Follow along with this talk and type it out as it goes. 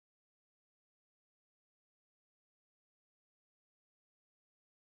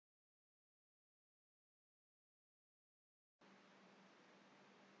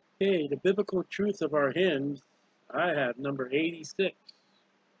Okay, the biblical truth of our hymns, I have number 86.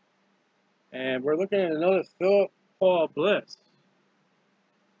 And we're looking at another Philip Bliss,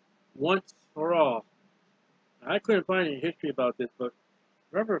 Once for All. I couldn't find any history about this, but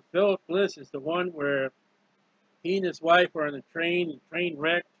remember Philip Bliss is the one where he and his wife were on the train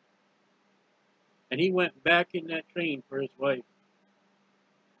wrecked, and he went back in that train for his wife.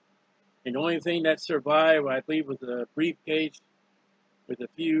 And the only thing that survived, I believe, was a briefcase with a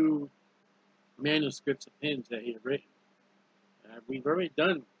few manuscripts of hymns that he had written. We've already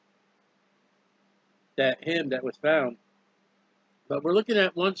done that hymn that was found. But we're looking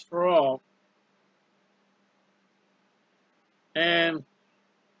at Once for All. And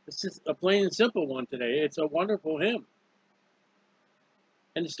this is a plain and simple one today. It's a wonderful hymn.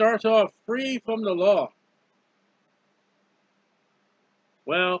 And it starts off, free from the law.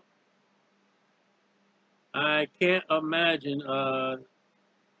 Well, I can't imagine a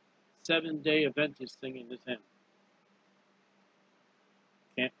Seventh-day Adventist singing this hymn.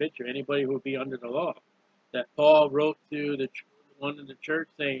 Can't picture anybody who would be under the law. That Paul wrote to the one in the church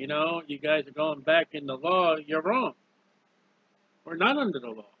saying, you know, you guys are going back in the law, you're wrong. We're not under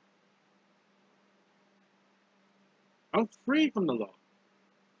the law. I'm free from the law.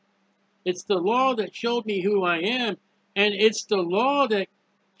 It's the law that showed me who I am, and it's the law that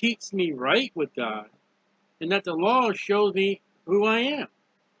keeps me right with God, and that the law shows me who I am.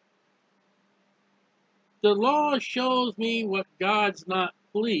 The law shows me what God's not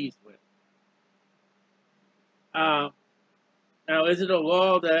pleased with. Now, is it a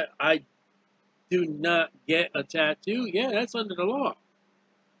law that I do not get a tattoo? Yeah, that's under the law.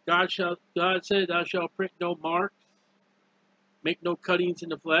 God said, thou shalt print no marks, make no cuttings in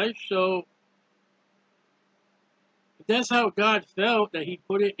the flesh. So if that's how God felt, that he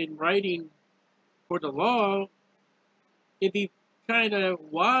put it in writing for the law, it'd be kind of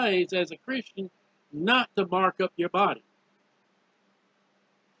wise as a Christian not to mark up your body.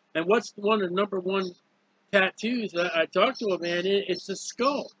 And what's one of the number one tattoos that I talked to a man in? It's the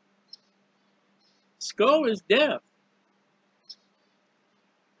skull. Skull is death.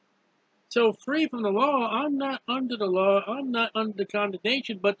 So free from the law, I'm not under the law, I'm not under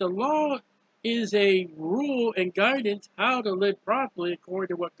condemnation, but the law is a rule and guidance how to live properly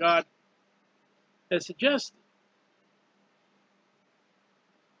according to what God has suggested.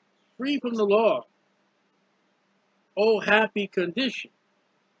 Free from the law. Oh, happy condition.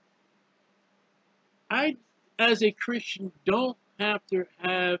 I, as a Christian, don't have to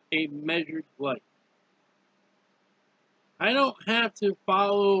have a measured life. I don't have to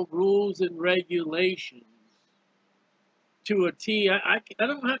follow rules and regulations to a T. I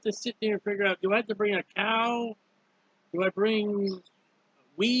don't have to sit there and figure out, do I have to bring a cow? Do I bring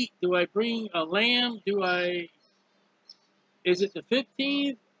wheat? Do I bring a lamb? Is it the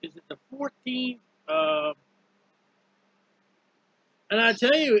 15th? Is it the 14th? And I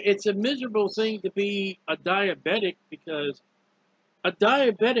tell you, it's a miserable thing to be a diabetic, because a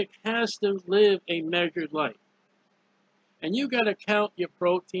diabetic has to live a measured life. And you got to count your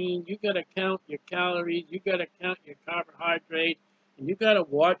protein, you got to count your calories, you got to count your carbohydrates, and you got to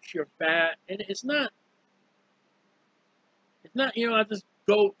watch your fat. And it's not, you know, I just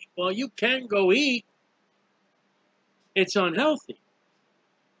go, well, you can go eat. It's unhealthy.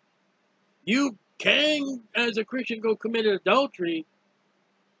 You can, as a Christian, go commit adultery.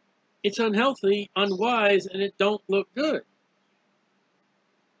 It's unhealthy, unwise, and it don't look good.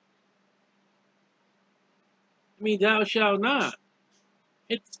 I mean, thou shalt not.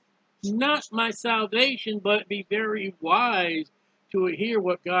 It's not my salvation, but be very wise to hear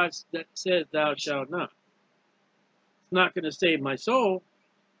what God that says, thou shalt not. It's not going to save my soul,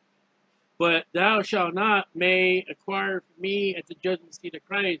 but thou shalt not may acquire for me at the judgment seat of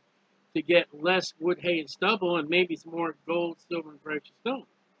Christ to get less wood, hay, and stubble, and maybe some more gold, silver, and precious stones.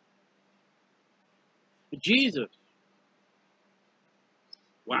 Jesus.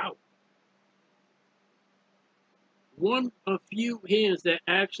 Wow. One of few hymns that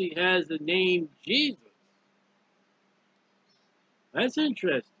actually has the name Jesus. That's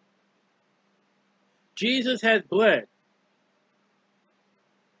interesting. Jesus has bled.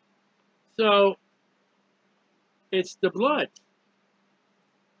 So, it's the blood.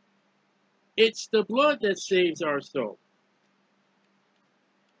 It's the blood that saves our soul.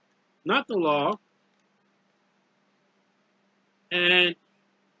 Not the law. And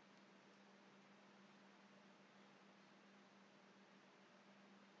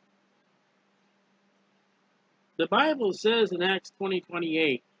the Bible says in Acts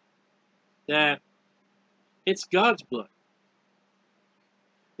 20:28 that it's God's blood.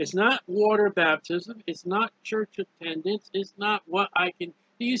 It's not water baptism. It's not church attendance. It's not what I can.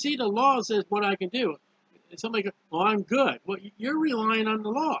 Do you see the law says what I can do? And somebody goes, well, I'm good. Well, you're relying on the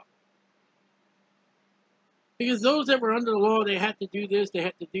law. Because those that were under the law, they had to do this, they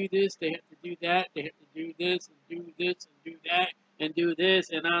had to do this, they had to do that, they had to do this, and do this, and do that, and do this,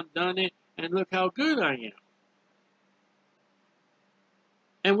 and I've done it, and look how good I am.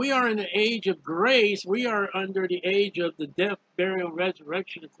 And we are in the age of grace. We are under the age of the death, burial,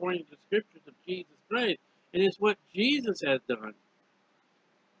 resurrection, according to the scriptures of Jesus Christ. And it's what Jesus has done,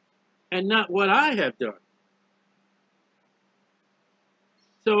 and not what I have done.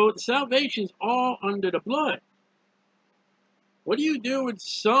 So salvation is all under the blood. What do you do with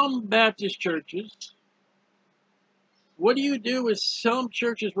some Baptist churches? What do you do with some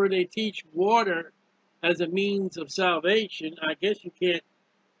churches where they teach water as a means of salvation? I guess you can't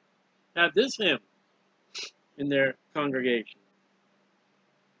have this hymn in their congregation.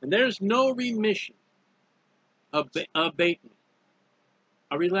 And there's no remission, abatement,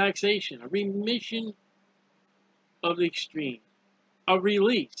 a relaxation, a remission of the extreme, a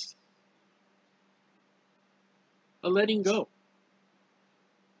release, a letting go.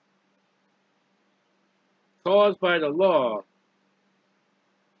 Caused by the law.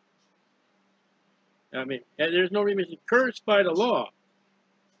 I mean, there's no remission. Cursed by the law.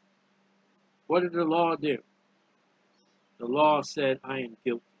 What did the law do? The law said, I am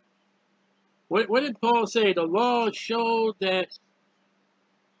guilty. What did Paul say? The law showed that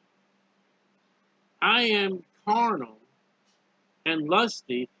I am carnal and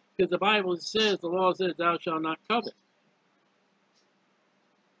lusty, because the Bible says, the law says, thou shalt not covet.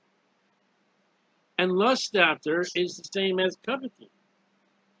 And lust after is the same as coveting.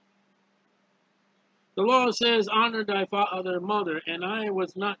 The law says, honor thy father and mother, and I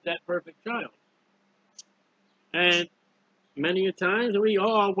was not that perfect child. And many a times we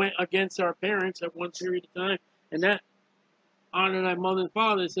all went against our parents at one period of time, and that honor thy mother and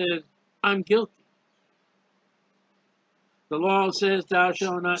father says, I'm guilty. The law says, thou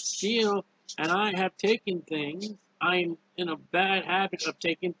shalt not steal, and I have taken things. I'm in a bad habit of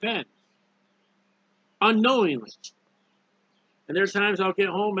taking pens. Unknowingly. And there are times I'll get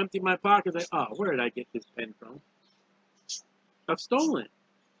home, empty my pockets, like, oh, where did I get this pen from? I've stolen it.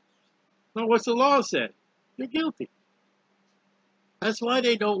 No, what's the law said? You're guilty. That's why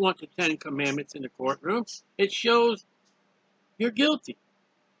they don't want the 10 Commandments in the courtroom. It shows you're guilty.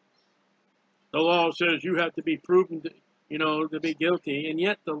 The law says you have to be proven to be guilty, and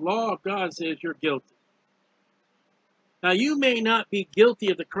yet the law of God says you're guilty. Now, you may not be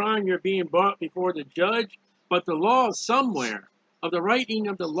guilty of the crime you're being brought before the judge, but the law somewhere, of the writing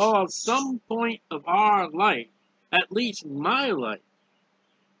of the law of some point of our life, at least my life,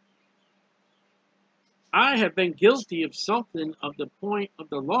 I have been guilty of something of the point of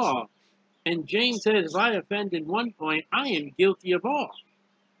the law. And James says, if I offend in one point, I am guilty of all.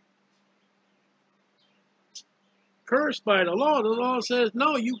 Cursed by the law says,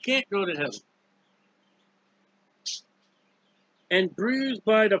 no, you can't go to heaven. And bruised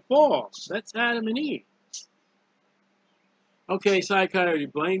by the fall. That's Adam and Eve. Okay, psychiatry,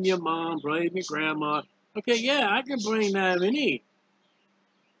 blame your mom, blame your grandma. Okay, yeah, I can blame Adam and Eve.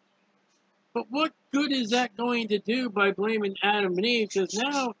 But what good is that going to do by blaming Adam and Eve? Because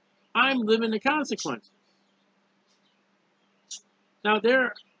now I'm living the consequences. Now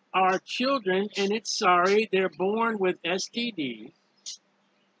there are children, and it's sorry, they're born with STDs.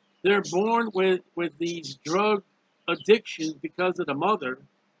 They're born with these drug addictions because of the mother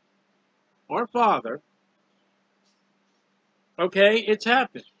or father. Okay, it's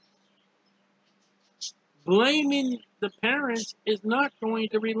happened. Blaming the parents is not going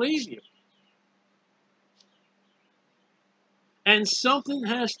to relieve you. And something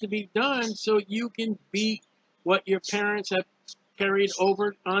has to be done so you can beat what your parents have carried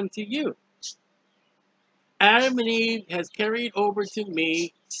over onto you. Adam and Eve has carried over to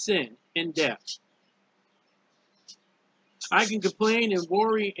me sin and death. I can complain and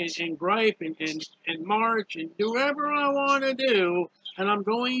worry and gripe and march and do whatever I want to do, and I'm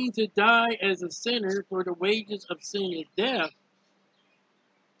going to die as a sinner, for the wages of sin is death.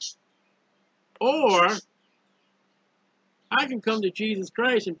 Or I can come to Jesus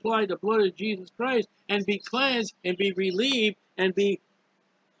Christ and apply the blood of Jesus Christ and be cleansed and be relieved and be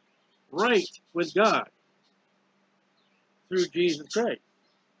right with God through Jesus Christ.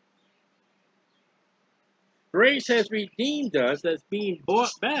 Grace has redeemed us as being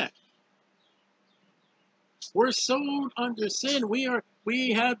bought back. We're sold under sin.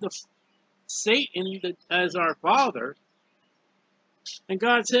 We have the Satan as our father. And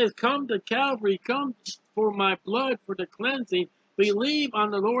God says, come to Calvary, come for my blood, for the cleansing, Believe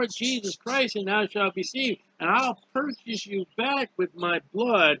on the Lord Jesus Christ, and thou shalt be saved. And I'll purchase you back with my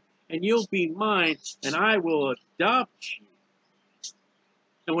blood, and you'll be mine, and I will adopt you.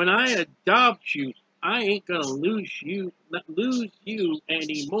 And when I adopt you, I ain't gonna lose you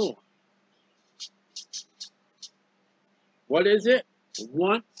anymore. What is it?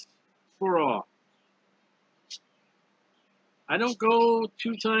 Once for all. I don't go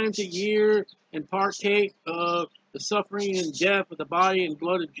 2 times a year and partake of the suffering and death of the body and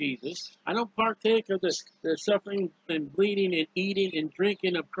blood of Jesus. I don't partake of the suffering and bleeding and eating and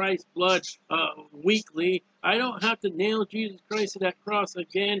drinking of Christ's blood weekly. I don't have to nail Jesus Christ to that cross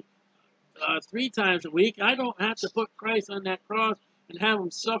again 3 times a week. I don't have to put Christ on that cross and have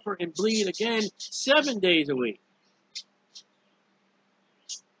him suffer and bleed again 7 days a week.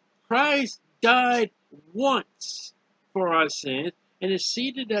 Christ died once for our sins and is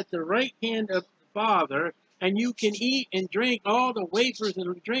seated at the right hand of the Father, and you can eat and drink all the wafers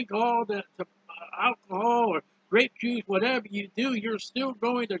and drink all the alcohol or grape juice, whatever you do, you're still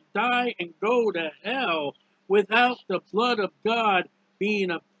going to die and go to hell without the blood of God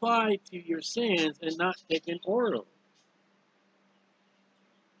being applied to your sins and not taken orally.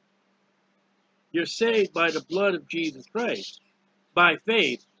 You're saved by the blood of Jesus Christ, by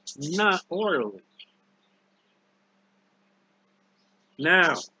faith, not orally.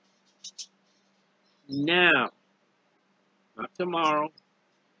 Now, not tomorrow,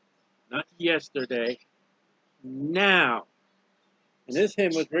 not yesterday, now. And this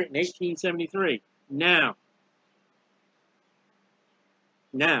hymn was written in 1873. Now.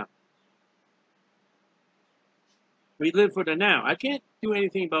 We live for the now. I can't do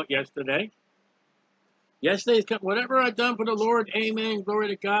anything about yesterday. Yesterday's whatever I've done for the Lord, amen, glory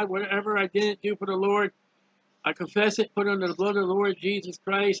to God. Whatever I didn't do for the Lord, I confess it, put it under the blood of the Lord Jesus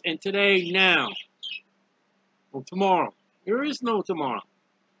Christ, and today, now. Well, tomorrow. There is no tomorrow.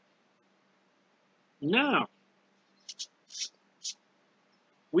 Now.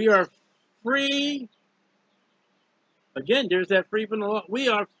 We are free. Again, there's that free from the law. We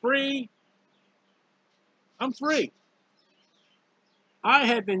are free. I'm free. I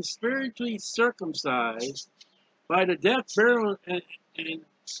have been spiritually circumcised by the death, burial, and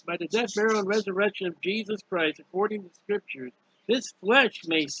by the death, burial, and resurrection of Jesus Christ, according to the Scriptures. This flesh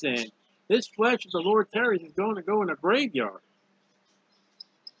may sin. This flesh, if the Lord tarries, is going to go in a graveyard.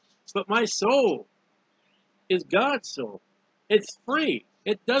 But my soul is God's soul. It's free.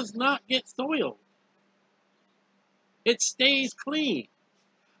 It does not get soiled. It stays clean.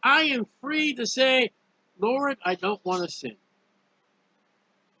 I am free to say, Lord, I don't want to sin.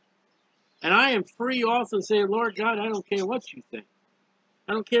 And I am free also to say, Lord God, I don't care what you think.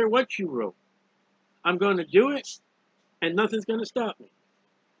 I don't care what you wrote. I'm going to do it, and nothing's going to stop me.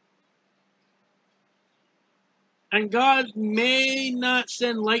 And God may not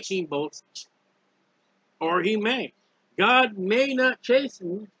send lightning bolts, or he may. God may not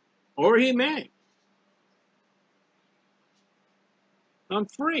chasten, or he may. I'm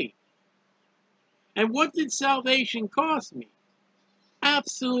free. And what did salvation cost me?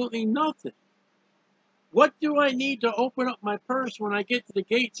 Absolutely nothing. What do I need to open up my purse when I get to the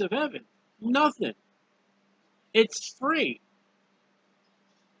gates of heaven? Nothing. It's free.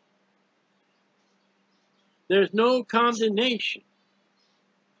 There's no condemnation.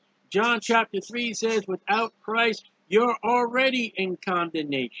 John chapter 3 says, without Christ, you're already in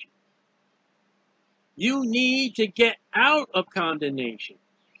condemnation. You need to get out of condemnation.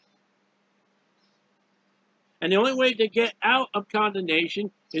 And the only way to get out of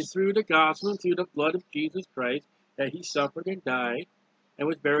condemnation is through the gospel and through the blood of Jesus Christ, that he suffered and died and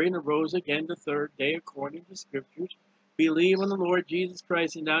was buried and arose again the 3rd day according to Scriptures. Believe on the Lord Jesus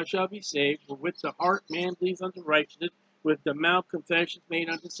Christ, and thou shalt be saved. For with the heart man believes unto righteousness, with the mouth confession is made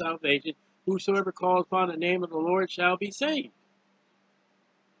unto salvation. Whosoever calls upon the name of the Lord shall be saved.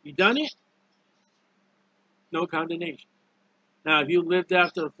 You done it? No condemnation. Now, if you lived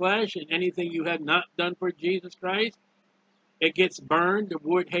after the flesh and anything you have not done for Jesus Christ, it gets burned, the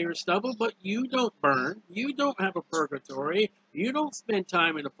wood, hair, stubble, but you don't burn. You don't have a purgatory. You don't spend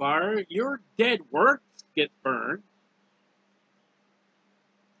time in the fire. Your dead works get burned.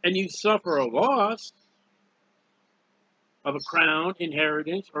 And you suffer a loss of a crown,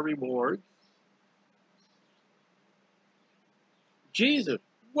 inheritance, or reward. Jesus,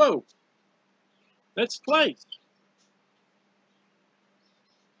 whoa, that's twice.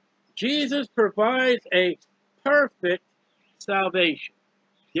 Jesus provides a perfect salvation.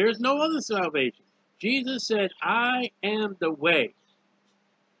 There's no other salvation. Jesus said, I am the way,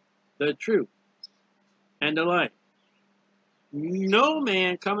 the truth, and the life. No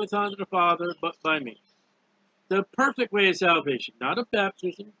man cometh unto the Father but by me. the perfect way of salvation, not of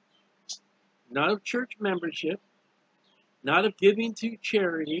baptism, not of church membership, not of giving to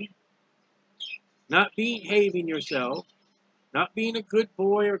charity, not behaving yourself, not being a good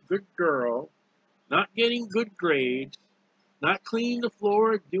boy or good girl, not getting good grades, not cleaning the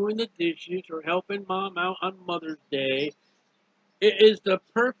floor, doing the dishes, or helping mom out on Mother's Day. It is the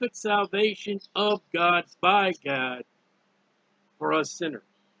perfect salvation of God's by God for us sinners.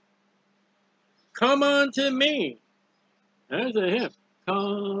 Come unto me. There's a hymn.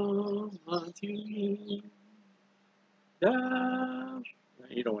 Come unto me. Thou.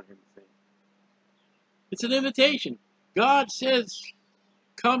 You don't want him to sing. It's an invitation. God says,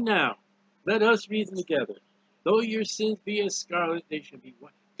 come now. Let us reason together. Though your sins be as scarlet, they shall be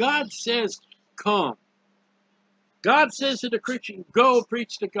white. God says, come. God says to the Christian, go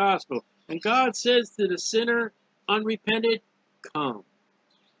preach the gospel. And God says to the sinner, unrepented, come.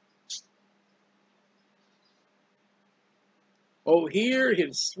 Oh, hear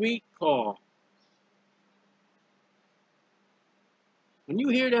his sweet call. When you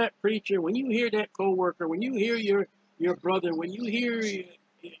hear that preacher, when you hear that co-worker, when you hear your brother, when you hear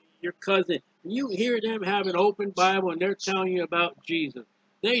your cousin, when you hear them have an open Bible and they're telling you about Jesus,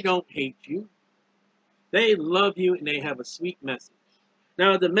 they don't hate you. They love you and they have a sweet message.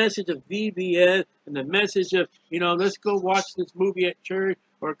 Now, the message of VBS and the message of, let's go watch this movie at church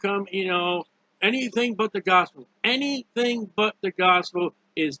or come, anything but the gospel. Anything but the gospel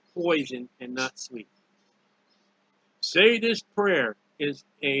is poison and not sweet. Say this prayer is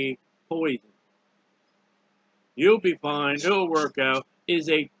a poison. You'll be fine. It'll work out is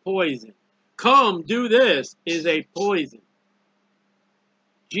a poison. Come, do this is a poison.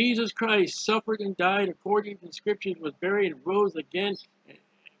 Jesus Christ suffered and died according to the scriptures, was buried and rose again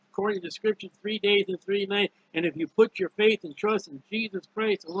according to the scriptures 3 days and 3 nights. And if you put your faith and trust in Jesus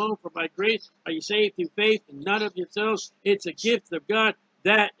Christ alone, for by grace are you saved through faith and not of yourselves, it's a gift of God.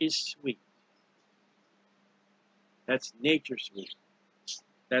 That is sweet. That's nature sweet.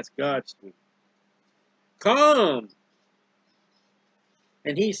 That's God sweet. Come!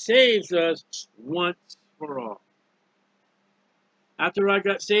 And he saves us once for all. After I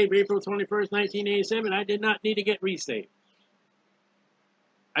got saved April 21st, 1987, I did not need to get resaved.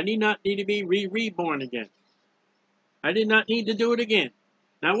 I did not need to be reborn again. I did not need to do it again.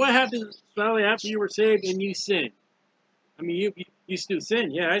 Now, what happens, Sally, after you were saved and you sinned? I mean, you still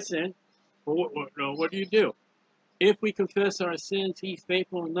sin. Yeah, I sin. But what do you do? If we confess our sins, he's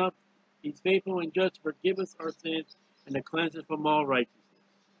faithful enough. He's faithful and just to forgive us our sins and to cleanse us from all righteousness.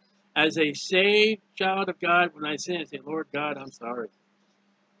 As a saved child of God, when I sin, I say, Lord God, I'm sorry.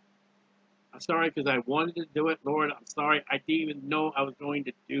 I'm sorry because I wanted to do it. Lord, I'm sorry. I didn't even know I was going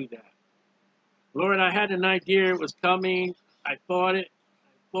to do that. Lord, I had an idea it was coming. I fought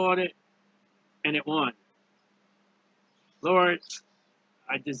it, and it won. Lord,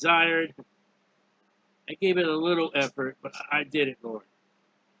 I desired. I gave it a little effort, but I did it, Lord.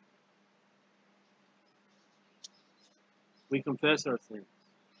 We confess our sins.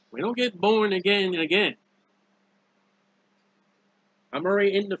 We don't get born again and again. I'm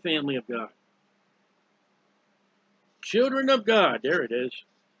already in the family of God. Children of God, there it is.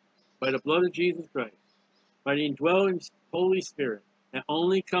 By the blood of Jesus Christ. By the indwelling Holy Spirit. That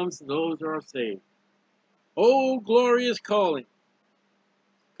only comes to those who are saved. Oh, glorious calling.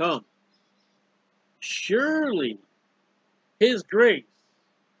 Come. Surely his grace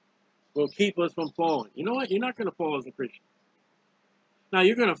will keep us from falling. You know what? You're not going to fall as a Christian. Now,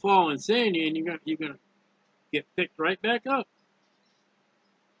 you're going to fall in sin, and you're going to get picked right back up.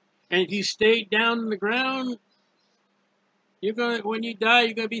 And if you stay down in the ground, when you die,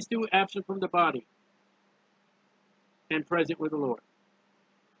 you're going to be still absent from the body and present with the Lord.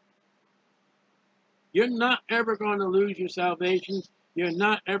 You're not ever going to lose your salvation. You're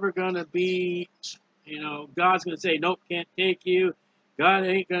not ever going to be, God's going to say, nope, can't take you. God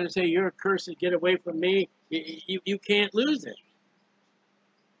ain't going to say, you're a curse and get away from me. You can't lose it.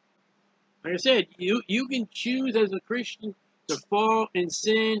 Like I said, you can choose as a Christian to fall in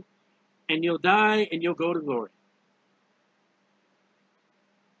sin, and you'll die and you'll go to glory.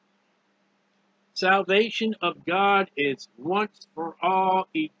 Salvation of God is once for all,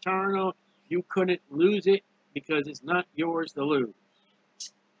 eternal. You couldn't lose it because it's not yours to lose.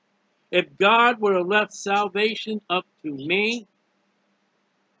 If God would have left salvation up to me,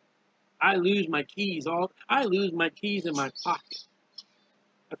 I lose my keys. I lose my keys in my pocket.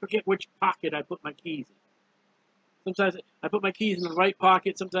 I forget which pocket I put my keys in. Sometimes I put my keys in the right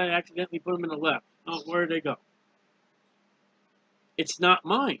pocket. Sometimes I accidentally put them in the left. Oh, where did they go? It's not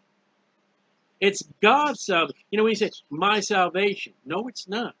mine. It's God's salvation. When you say, my salvation. No, it's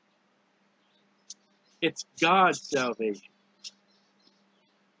not. It's God's salvation.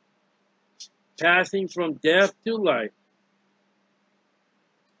 Passing from death to life.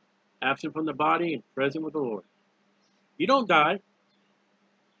 Absent from the body and present with the Lord. You don't die.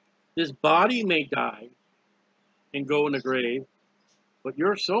 This body may die and go in the grave, but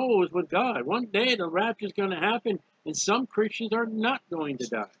your soul is with God. One day the rapture is going to happen, and some Christians are not going to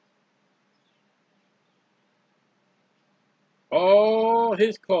die. All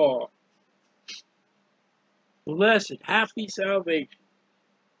his call. Blessed, happy salvation.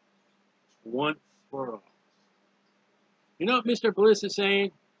 Once for all. You know what Mr. Bliss is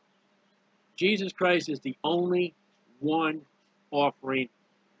saying? Jesus Christ is the only one offering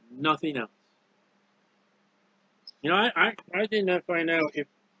nothing else. You know, I did not find out if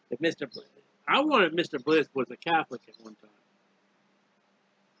Mr. Bliss, I wanted Mr. Bliss was a Catholic at one time.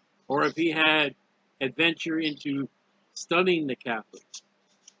 Or if he had adventure into studying the Catholics.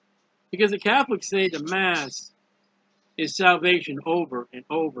 Because the Catholics say the Mass is salvation over and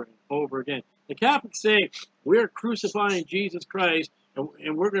over and over again. The Catholics say we're crucifying Jesus Christ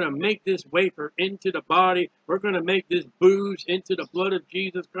and we're going to make this wafer into the body. We're going to make this booze into the blood of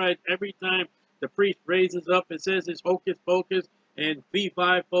Jesus Christ. Every time the priest raises up and says his hocus pocus and fee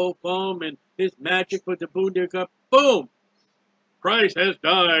fi fo fum and his magic with the boondoggles cup, boom! Christ has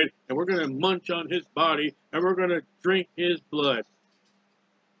died, and we're going to munch on his body, and we're going to drink his blood.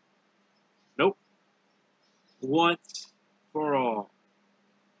 Nope. Once for all.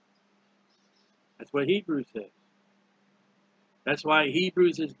 That's what Hebrews says. That's why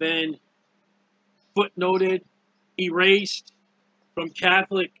Hebrews has been footnoted, erased from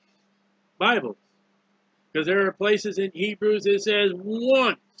Catholic Bibles. Because there are places in Hebrews that says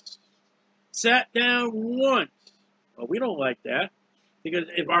once. Sat down once. Well, we don't like that. Because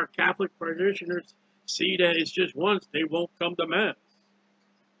if our Catholic parishioners see that it's just once, they won't come to Mass.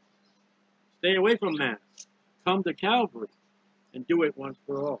 Stay away from Mass. Come to Calvary and do it once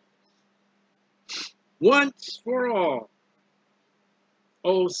for all. Once for all.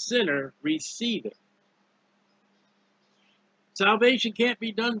 O sinner, receive it. Salvation can't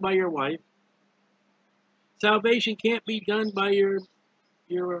be done by your wife. Salvation can't be done by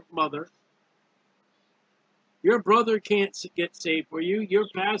your mother. Your brother can't get saved for you. Your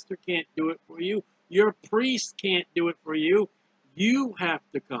pastor can't do it for you. Your priest can't do it for you. You have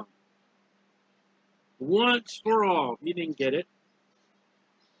to come. Once for all. You didn't get it.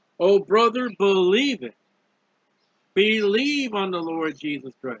 Oh, brother, believe it. Believe on the Lord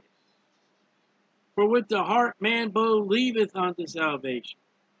Jesus Christ. For with the heart man believeth unto salvation.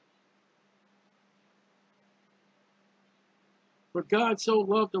 For God so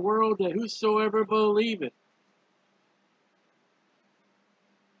loved the world that whosoever believeth.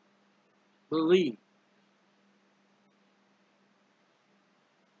 Believe.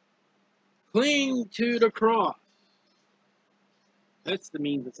 Cling to the cross. That's the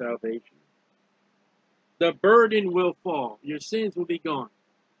means of salvation. The burden will fall. Your sins will be gone.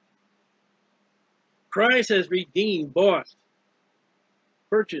 Christ has redeemed, bought,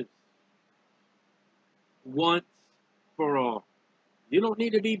 purchased once for all. You don't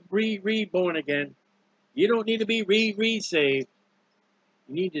need to be reborn again. You don't need to be re-saved.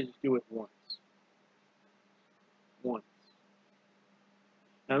 You need to just do it once. Once.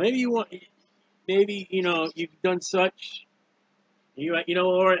 Now maybe you know, you've done such. You know,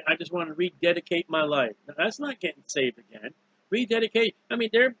 Lord, I just want to rededicate my life. Now, that's not getting saved again. Rededicate. I mean,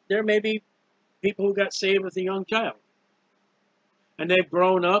 there may be people who got saved as a young child. And they've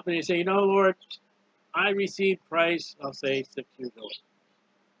grown up and they say, you know, Lord, I received Christ, I'll say 6 years old.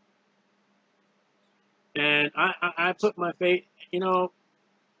 And I put my faith, you know,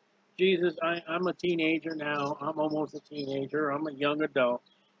 Jesus, I'm a teenager now. I'm almost a teenager. I'm a young adult.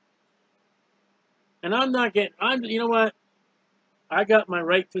 And you know what? I got my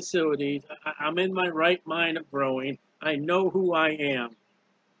right facilities. I'm in my right mind of growing. I know who I am.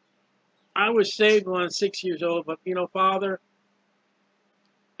 I was saved when I was 6 years old, but, you know, Father,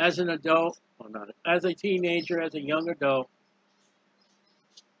 as an adult, well, not as a teenager, as a young adult,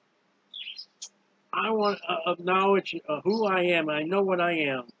 I want of knowledge of who I am. I know what I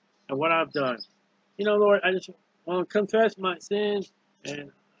am and what I've done. You know, Lord, I just want to confess my sins,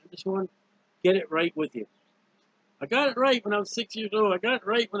 and I just want to get it right with you. I got it right when I was 6 years old. I got it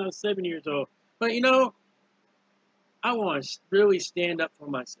right when I was 7 years old. But, you know, I want to really stand up for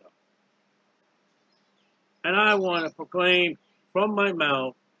myself. And I want to proclaim from my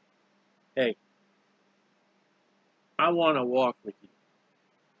mouth, hey, I want to walk with you.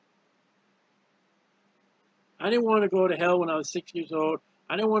 I didn't want to go to hell when I was 6 years old.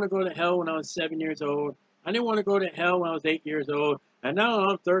 I didn't want to go to hell when I was 7 years old. I didn't want to go to hell when I was 8 years old. And now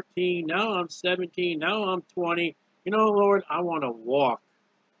I'm 13, now I'm 17, now I'm 20. You know, Lord, I want to walk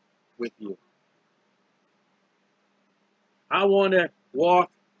with you. I want to walk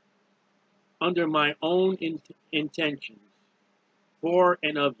under my own intentions for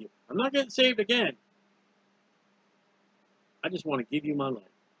and of you. I'm not getting saved again. I just want to give you my life.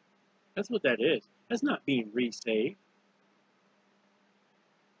 That's what that is. That's not being re-saved.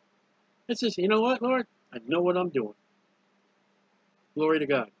 It's just, you know what, Lord? I know what I'm doing. Glory to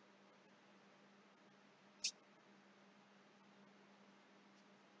God.